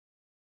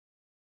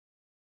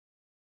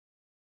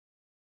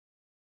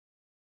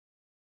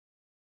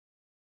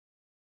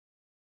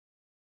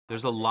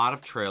There's a lot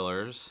of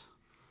trailers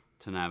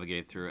to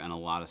navigate through and a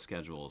lot of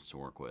schedules to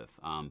work with,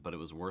 but it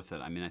was worth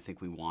it. I mean, I think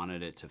we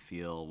wanted it to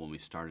feel, when we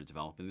started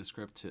developing the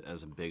script,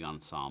 as a big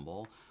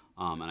ensemble,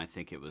 and I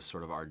think it was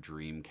sort of our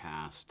dream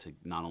cast to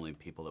not only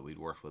people that we'd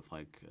worked with,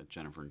 like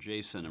Jennifer and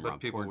Jason and but Rob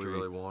people Corddry, we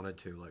really wanted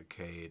to, like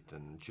Kate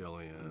and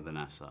Jillian. and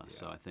Vanessa. Yeah.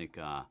 So I think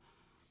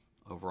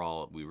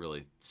overall, we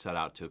really set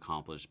out to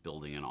accomplish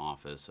building an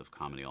office of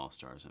comedy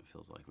all-stars, and it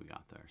feels like we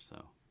got there,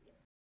 so.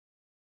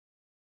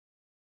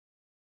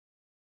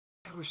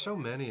 There were so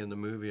many in the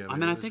movie. I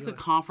mean, I think the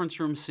conference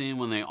room scene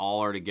when they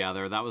all are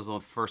together, that was the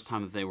first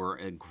time that they were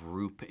a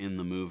group in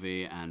the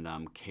movie, and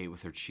Kate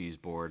with her cheese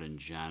board and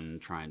Jen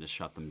trying to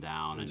shut them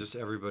down. And just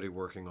everybody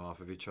working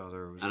off of each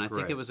other. It was and great.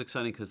 I think it was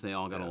exciting because they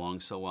all got along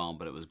so well,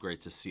 but it was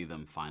great to see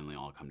them finally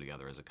all come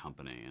together as a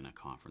company in a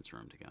conference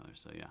room together,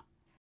 so yeah.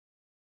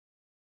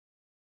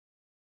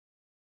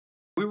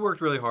 We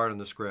worked really hard on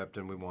the script,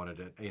 and we wanted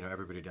it,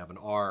 everybody to have an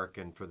arc,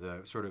 and for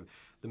the sort of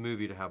the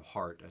movie to have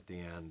heart at the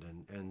end,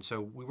 and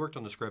so we worked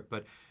on the script.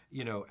 But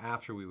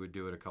after we would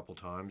do it a couple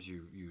times,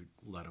 you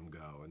let them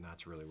go, and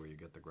that's really where you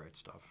get the great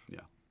stuff.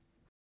 Yeah.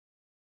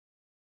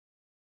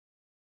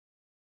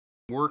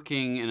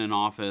 Working in an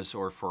office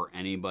or for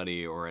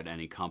anybody or at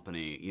any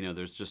company,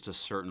 there's just a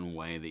certain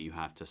way that you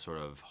have to sort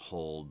of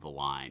hold the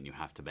line. You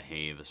have to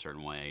behave a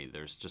certain way.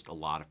 There's just a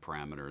lot of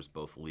parameters,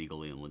 both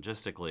legally and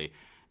logistically.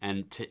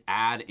 And to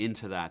add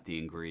into that the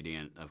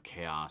ingredient of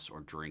chaos or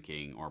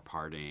drinking or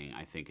partying,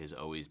 I think is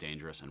always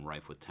dangerous and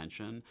rife with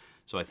tension.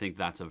 So I think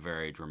that's a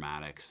very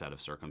dramatic set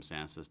of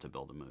circumstances to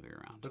build a movie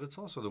around. But it's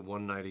also the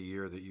one night a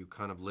year that you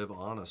kind of live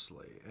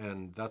honestly.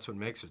 And that's what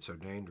makes it so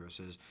dangerous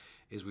is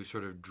we've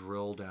sort of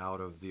drilled out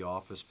of the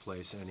office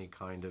place any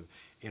kind of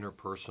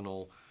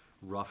interpersonal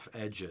rough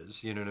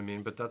edges, you know what I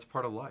mean? But that's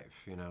part of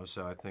life,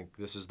 So I think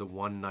this is the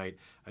one night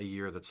a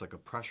year that's like a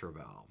pressure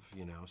valve,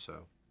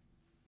 so.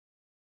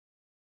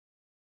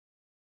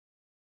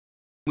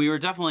 We were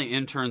definitely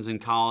interns in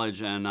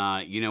college, and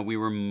we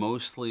were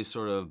mostly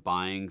sort of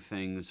buying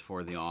things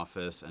for the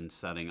office and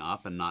setting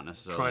up, and not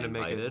necessarily trying to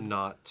invited. make it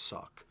not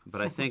suck. But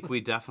I think we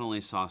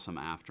definitely saw some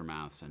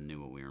aftermaths and knew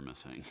what we were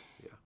missing.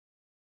 Yeah.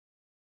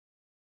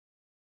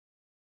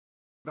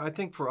 I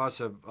think for us,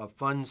 a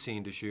fun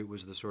scene to shoot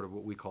was the sort of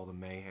what we call the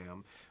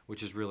mayhem,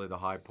 which is really the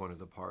high point of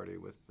the party,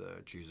 with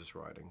Jesus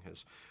riding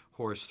his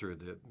horse through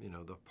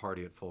the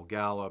party at full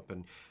gallop,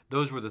 and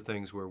those were the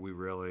things where we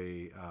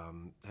really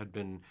had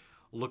been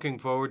looking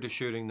forward to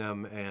shooting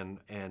them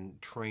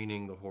and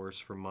training the horse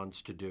for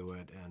months to do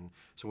it. And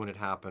so when it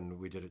happened,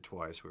 we did it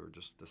twice. We were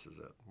just, this is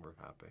it. We're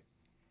happy.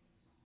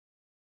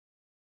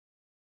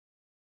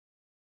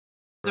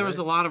 There was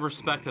a lot of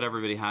respect that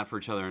everybody had for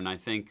each other, and I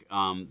think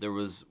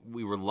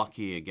we were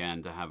lucky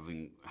again to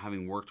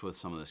having worked with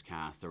some of this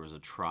cast. There was a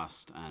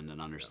trust and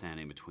an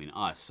understanding between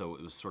us. So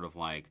it was sort of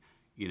like,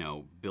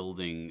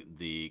 building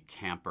the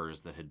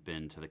campers that had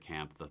been to the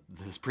camp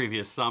this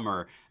previous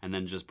summer, and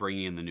then just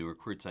bringing in the new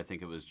recruits. I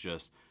think it was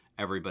just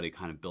everybody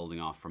kind of building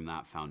off from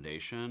that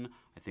foundation,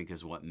 I think,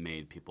 is what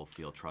made people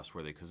feel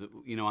trustworthy. Because,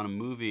 on a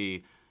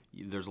movie,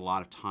 there's a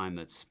lot of time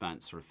that's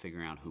spent sort of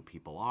figuring out who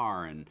people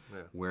are and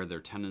where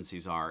their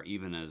tendencies are,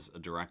 even as a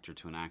director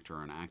to an actor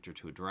or an actor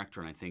to a director.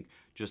 And I think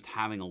just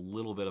having a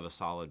little bit of a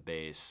solid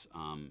base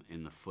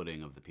in the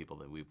footing of the people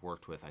that we've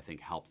worked with, I think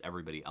helped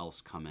everybody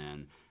else come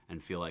in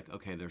and feel like,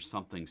 okay, there's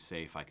something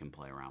safe I can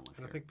play around with.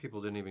 And I think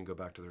people didn't even go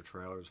back to their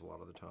trailers a lot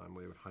of the time.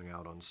 We would hang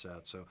out on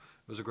set. So it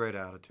was a great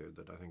attitude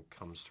that I think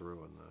comes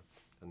through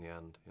in the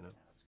end,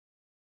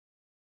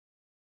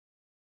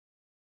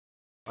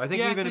 I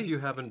think even if you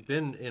haven't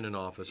been in an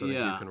office, I think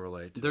you can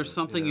relate to There's it,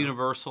 something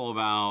universal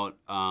about,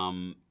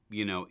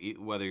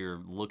 whether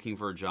you're looking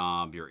for a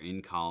job, you're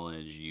in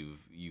college,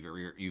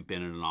 you've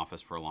been in an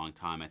office for a long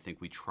time. I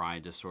think we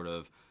tried to sort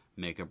of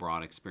make a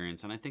broad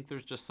experience, and I think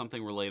there's just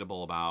something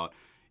relatable about,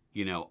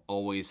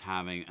 always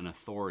having an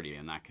authority,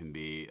 and that can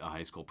be a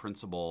high school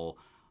principal,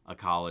 a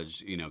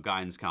college,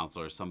 guidance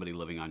counselor, somebody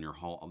living on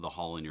the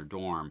hall in your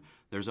dorm.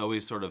 There's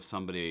always sort of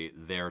somebody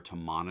there to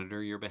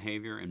monitor your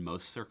behavior in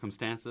most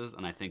circumstances,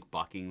 and I think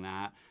bucking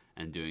that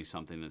and doing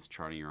something that's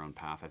charting your own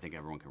path, I think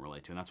everyone can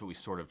relate to, and that's what we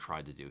sort of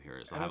tried to do here,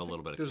 is have a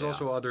little bit of chaos.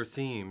 There's also other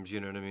themes,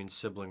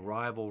 sibling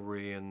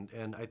rivalry,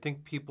 and I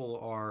think people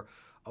are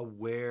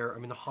aware. I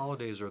mean, the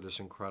holidays are this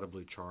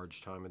incredibly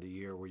charged time of the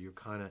year where you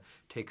kind of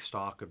take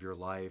stock of your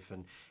life,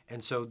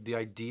 and so the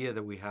idea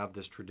that we have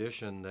this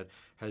tradition that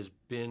has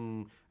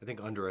been, I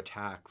think, under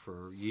attack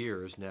for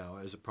years now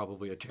is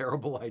probably a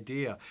terrible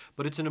idea,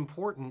 but it's an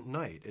important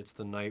night. It's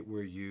the night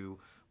where you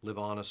live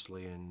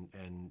honestly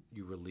and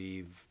you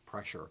relieve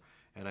pressure,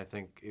 and I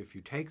think if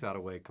you take that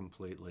away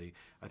completely,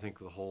 I think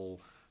the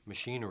whole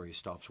machinery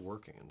stops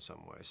working in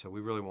some way. So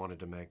we really wanted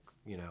to make,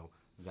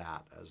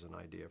 that as an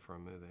idea for a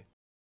movie.